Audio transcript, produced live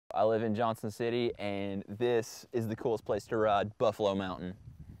I live in Johnson City, and this is the coolest place to ride Buffalo Mountain.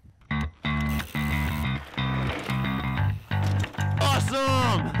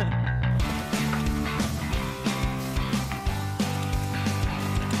 Awesome!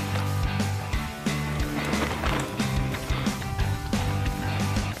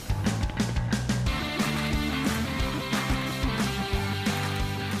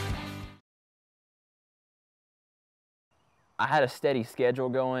 I had a steady schedule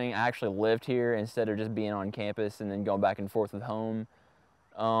going. I actually lived here instead of just being on campus and then going back and forth with home.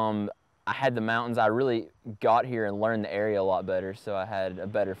 I had the mountains. I really got here and learned the area a lot better, so I had a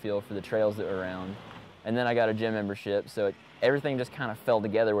better feel for the trails that were around. And then I got a gym membership, so everything just kind of fell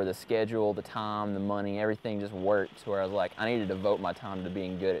together where the schedule, the time, the money, everything just worked, where I was like, I need to devote my time to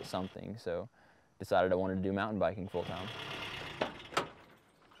being good at something, so decided I wanted to do mountain biking full time.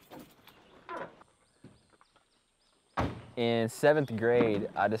 In 7th grade,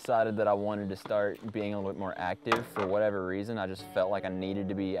 I decided that I wanted to start being a little bit more active for whatever reason. I just felt like I needed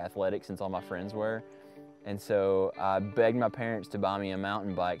to be athletic since all my friends were. And so I begged my parents to buy me a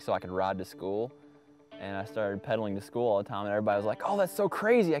mountain bike so I could ride to school. And I started pedaling to school all the time, and everybody was like, oh, that's so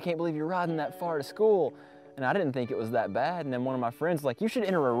crazy. I can't believe you're riding that far to school. And I didn't think it was that bad. And then one of my friends was like, you should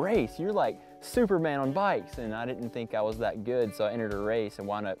enter a race. You're like Superman on bikes. And I didn't think I was that good, so I entered a race and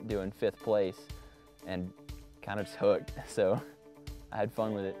wound up doing 5th place. And kind of just hooked, so I had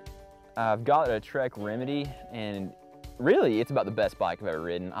fun with it. I've got a Trek Remedy, and really it's about the best bike I've ever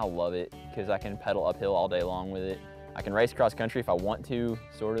ridden. I love it because I can pedal uphill all day long with it. I can race cross country if I want to,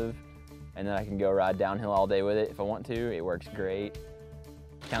 sort of, and then I can go ride downhill all day with it if I want to. It works great.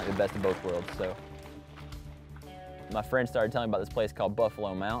 Kind of the best of both worlds. So my friend started telling me about this place called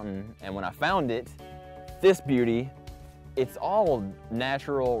Buffalo Mountain, and when I found it, this beauty, it's all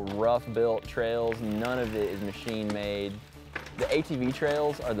natural, rough-built trails. None of it is machine-made. The ATV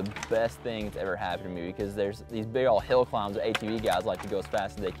trails are the best thing that's ever happened to me because there's these big old hill climbs that ATV guys like to go as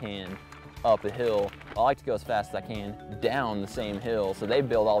fast as they can up a hill. I like to go as fast as I can down the same hill, so they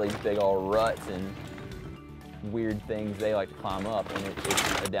build all these big old ruts and weird things they like to climb up, and it's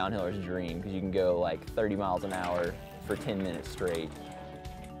a downhiller's dream because you can go like 30 miles an hour for 10 minutes straight.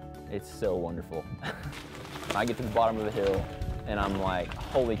 It's so wonderful. I get to the bottom of the hill and I'm like,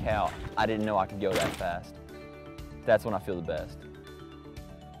 holy cow, I didn't know I could go that fast. That's when I feel the best.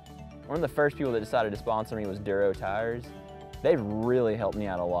 One of the first people that decided to sponsor me was Duro Tires. They've really helped me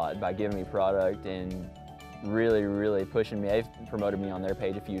out a lot by giving me product and really pushing me. They've promoted me on their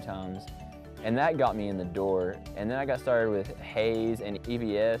page a few times, and that got me in the door. And then I got started with Hayes and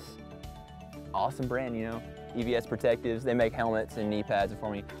EVS. Awesome brand, you know. EVS Protectives, they make helmets and knee pads for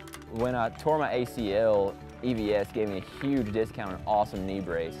me. When I tore my ACL, EVS gave me a huge discount on awesome knee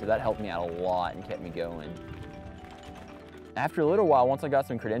brace, so that helped me out a lot and kept me going. After a little while, once I got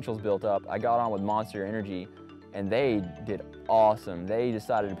some credentials built up, I got on with Monster Energy, and they did awesome. They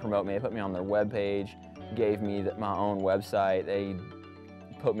decided to promote me. They put me on their webpage, gave me my own website. They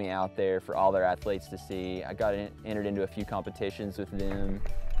put me out there for all their athletes to see. I got entered into a few competitions with them,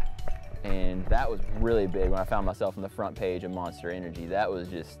 and that was really big when I found myself on the front page of Monster Energy. That was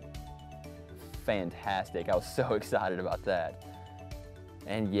just fantastic. I was so excited about that.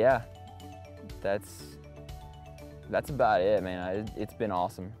 And yeah, that's about it, man. It's been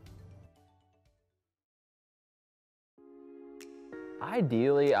awesome.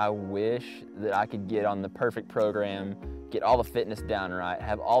 Ideally, I wish that I could get on the perfect program, get all the fitness down right,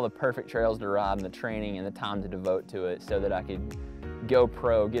 have all the perfect trails to ride and the training and the time to devote to it so that I could go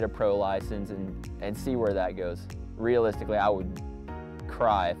pro, get a pro license and see where that goes. Realistically, I would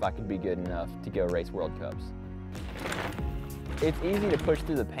cry if I could be good enough to go race World Cups. It's easy to push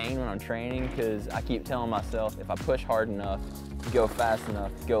through the pain when I'm training because I keep telling myself if I push hard enough, go fast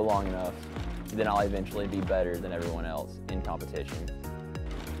enough, go long enough, then I'll eventually be better than everyone else in competition.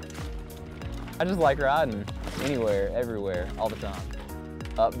 I just like riding anywhere, everywhere, all the time.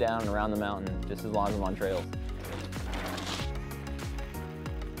 Up, down, and around the mountain, just as long as I'm on trails.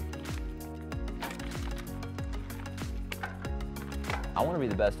 I want to be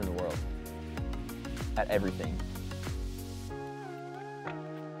the best in the world at everything.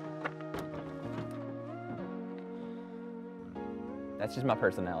 That's just my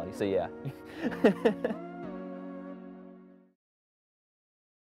personality, so yeah.